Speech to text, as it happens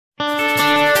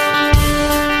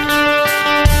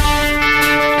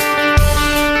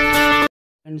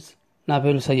నా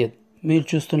పేరు సయ్యద్. మీరు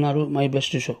చూస్తున్నారు మై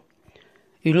బెస్ట్ షో.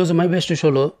 ఈరోజు మై బెస్ట్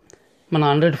షోలో మన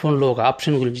ఆండ్రాయిడ్ ఫోన్లో ఒక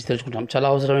ఆప్షన్ గురించి తెలుసుకుంటాం. చాలా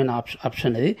అవసరమైన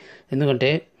ఆప్షన్ ఇది. ఎందుకంటే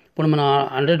ఇప్పుడు మన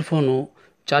ఆండ్రాయిడ్ ఫోను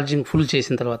ఛార్జింగ్ ఫుల్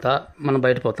చేసిన తర్వాత మనం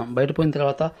బయటపోయిన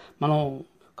తర్వాత మనం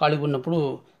ఖాళీగా ఉన్నప్పుడు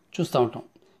చూస్తూ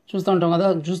ఉంటాం కదా.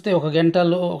 చూస్తే ఒక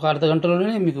గంటలో ఒక అర్ధ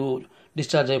గంటలోనే మీకు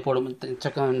డిశ్చార్జ్ అయిపోవడం,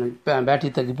 బ్యాటరీ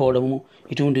తగ్గిపోవడము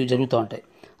ఇటువంటివి జరుగుతూ ఉంటాయి.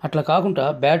 అట్లా కాకుండా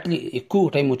బ్యాటరీ ఎక్కువ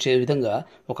టైం వచ్చే విధంగా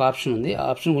ఒక ఆప్షన్ ఉంది. ఆ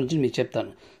ఆప్షన్ గురించి మీకు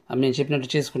చెప్తాను. నేను చెప్పినట్టు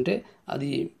చేసుకుంటే అది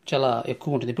చాలా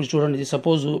ఎక్కువ ఉంటుంది. ఇప్పుడు చూడండి,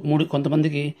 సపోజ్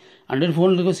కొంతమందికి ఆండ్రాయిడ్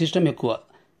ఫోన్లకు సిస్టమ్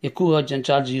ఎక్కువ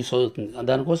ఛార్జ్ యూస్ అవుతుంది.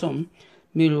 దానికోసం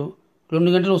మీరు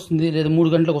 2 గంటలు వస్తుంది లేదా 3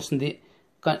 గంటలకు వస్తుంది,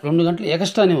 2 గంటలు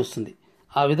ఎక్స్ట్రానే వస్తుంది.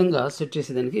 ఆ విధంగా సెట్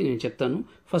చేసేదానికి నేను చెప్తాను.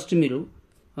 ఫస్ట్ మీరు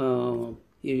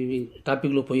ఈ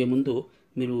టాపిక్లో పోయే ముందు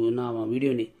మీరు నా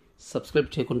వీడియోని సబ్స్క్రైబ్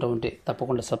చేయకుండా ఉంటే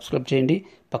తప్పకుండా సబ్స్క్రైబ్ చేయండి.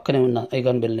 పక్కనే ఉన్న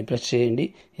ఐకాన్ బెల్ని ప్రెస్ చేయండి.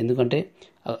 ఎందుకంటే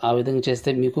ఆ విధంగా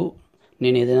చేస్తే మీకు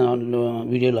నేను ఏదైనా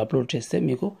వీడియోలు అప్లోడ్ చేస్తే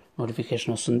మీకు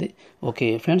నోటిఫికేషన్ వస్తుంది. ఓకే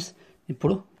ఫ్రెండ్స్,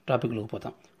 ఇప్పుడు టాపిక్లోకి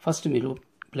పోతాం. ఫస్ట్ మీరు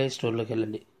ప్లే స్టోర్లోకి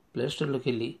వెళ్ళండి. ప్లే స్టోర్లోకి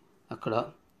వెళ్ళి అక్కడ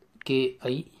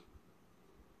KILL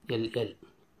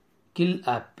కిల్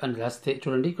యాప్ అని రాస్తే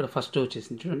చూడండి, ఇక్కడ ఫస్ట్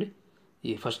వచ్చేసింది. చూడండి,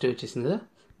 ఈ ఫస్ట్ వచ్చేసింది కదా,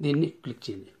 దీన్ని క్లిక్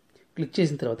చేయండి. క్లిక్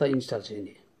చేసిన తర్వాత ఇన్స్టాల్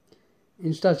చేయండి.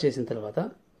 ఇన్స్టాల్ చేసిన తర్వాత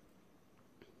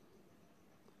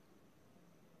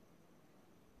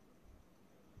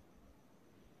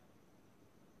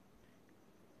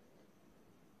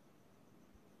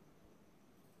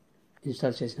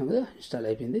ఇన్స్టాల్ చేసినాం కదా, ఇన్స్టాల్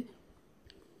అయిపోయింది.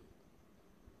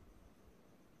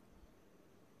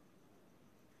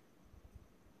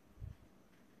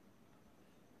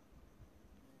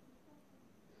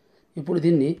 ఇప్పుడు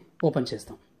దీన్ని ఓపెన్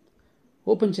చేస్తాం.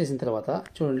 ఓపెన్ చేసిన తర్వాత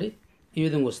చూడండి, ఈ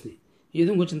విధంగా వస్తుంది. ఈ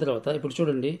విధంగా వచ్చిన తర్వాత ఇప్పుడు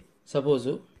చూడండి,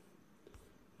 సపోజు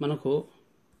మనకు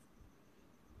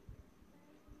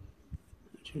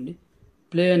చూడండి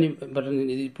ప్లే అని బటన్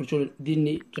ఇది. ఇప్పుడు చూడండి,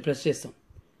 దీన్ని ప్రెస్ చేస్తాం.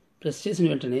 ప్రెస్ చేసిన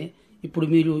వెంటనే ఇప్పుడు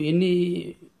మీరు ఎన్ని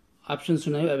ఆప్షన్స్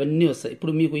ఉన్నాయో అవన్నీ వస్తాయి.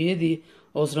 ఇప్పుడు మీకు ఏది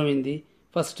అవసరమైంది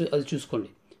ఫస్ట్ అది చూసుకోండి.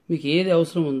 మీకు ఏది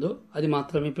అవసరం ఉందో అది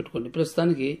మాత్రమే పెట్టుకోండి.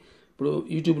 ప్రస్తుతానికి ఇప్పుడు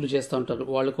యూట్యూబ్లో చేస్తూ ఉంటారు,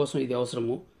 వాళ్ళ కోసం ఇది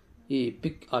అవసరము. ఈ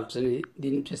పిక్ ఆర్ట్స్ అనేది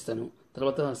దీన్ని చేస్తాను.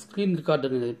 తర్వాత స్క్రీన్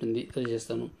రికార్డర్ అనేది ఉంటుంది, అది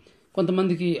చేస్తాను.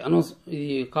 కొంతమందికి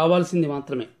ఇది కావాల్సింది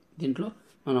మాత్రమే దీంట్లో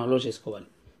మనం అలో చేసుకోవాలి.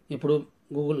 ఇప్పుడు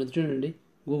చూడండి,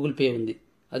 గూగుల్ పే ఉంది,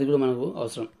 అది కూడా మనకు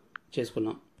అవసరం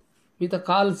చేసుకున్నాం. మిగతా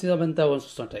కాల్స్ అవంతా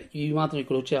వస్తుంటాయి. ఇవి మాత్రం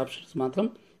ఇక్కడ వచ్చే ఆప్షన్స్ మాత్రం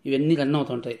ఇవన్నీ రన్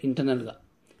అవుతుంటాయి ఇంటర్నల్గా.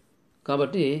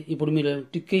 కాబట్టి ఇప్పుడు మీరు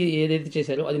టిక్ ఏదైతే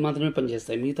చేశారో అది మాత్రమే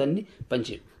పనిచేస్తాయి, మిగతా అన్ని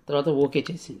పనిచేయవు. తర్వాత ఓకే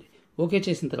చేసింది. ఓకే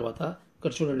చేసిన తర్వాత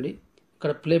ఇక్కడ చూడండి,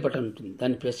 ఇక్కడ ప్లే బటన్ ఉంటుంది,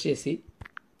 దాన్ని ప్రెస్ చేసి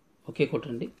ఓకే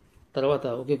కొట్టండి. తర్వాత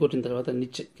ఓకే కొట్టిన తర్వాత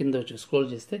కింద వచ్చి స్క్రోల్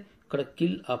చేస్తే ఇక్కడ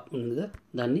కిల్ యాప్ ఉంది కదా,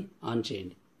 దాన్ని ఆన్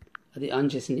చేయండి. అది ఆన్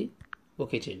చేసింది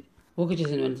ఓకే చేయండి. ఓకే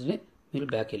చేసిన వెంటనే మీరు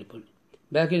బ్యాక్ వెళ్ళిపోండి.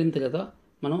 బ్యాక్ వెళ్ళిన తర్వాత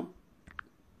మనం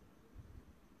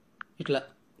ఇట్లా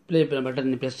ప్లే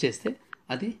బటన్ని ప్రెస్ చేస్తే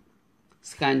అది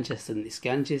స్కాన్ చేస్తుంది.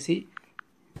 స్కాన్ చేసి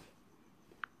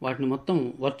వాటిని మొత్తం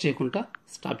వర్క్ చేయకుండా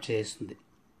స్టాప్ చేస్తుంది.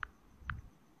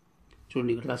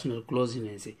 చూడండి, ఇక్కడ రాసిన క్లోజ్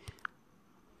అనేసి.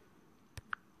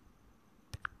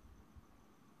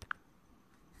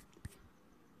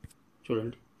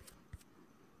 చూడండి,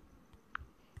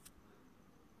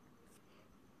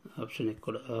 ఆప్షన్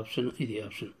ఇది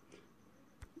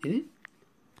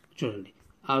చూడండి.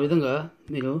 ఆ విధంగా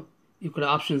మీరు ఇక్కడ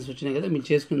ఆప్షన్స్ వచ్చినాయి కదా, మీరు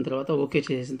చేసుకున్న తర్వాత ఓకే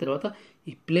చేసిన తర్వాత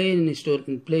ఈ ప్లే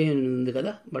ఉంది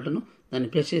కదా బటన్, దాన్ని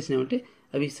ప్రెస్ చేసినామంటే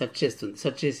అవి సెర్చ్ చేస్తుంది.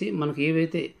 సెర్చ్ చేసి మనకు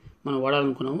ఏవైతే మనం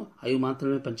వాడాలనుకున్నామో అవి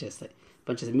మాత్రమే పనిచేస్తాయి.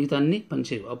 మిగతా అన్నీ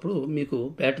పనిచేయవు. అప్పుడు మీకు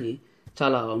బ్యాటరీ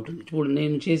చాలా ఉంటుంది. ఇప్పుడు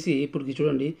నేను చేసి ఇప్పటికి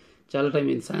చూడండి చాలా టైం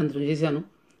అయింది. సాయంత్రం చేశాను,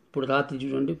 ఇప్పుడు రాత్రి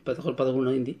చూడండి 11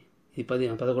 అయింది, ఇది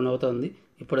 11 అవుతుంది.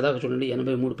 ఇప్పటిదాకా చూడండి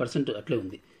 83% అట్లే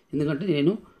ఉంది. ఎందుకంటే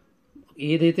నేను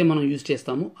ఏదైతే మనం యూజ్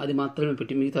చేస్తామో అది మాత్రమే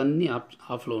పెట్టి మిగతా అన్నీ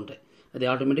ఆఫ్లో ఉంటాయి. అది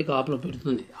ఆటోమేటిక్గా ఆఫ్లో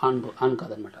పెడుతుంది, ఆన్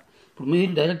కాదనమాట. ఇప్పుడు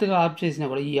మీరు డైరెక్ట్గా ఆఫ్ చేసినా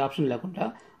కూడా ఈ ఆప్షన్ లేకుండా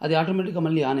అది ఆటోమేటిక్గా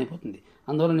మళ్ళీ ఆన్ అయిపోతుంది.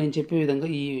 అందువల్ల నేను చెప్పే విధంగా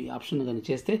ఈ ఆప్షన్ కానీ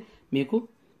చేస్తే మీకు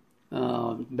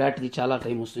బ్యాటరీ చాలా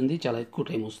టైం వస్తుంది, చాలా ఎక్కువ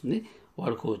టైం వస్తుంది,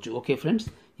 వాడుకోవచ్చు. ఓకే ఫ్రెండ్స్,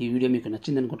 ఈ వీడియో మీకు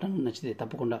నచ్చింది అనుకుంటాను. నచ్చితే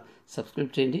తప్పకుండా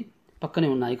సబ్స్క్రైబ్ చేయండి. పక్కనే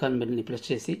ఉన్న ఐకాన్ బెల్ని ప్రెస్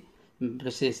చేసి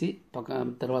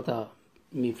తర్వాత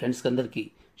మీ ఫ్రెండ్స్కి అందరికీ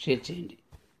షేర్ చేయండి.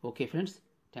 Okay friends,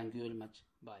 thank you very much.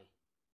 Bye.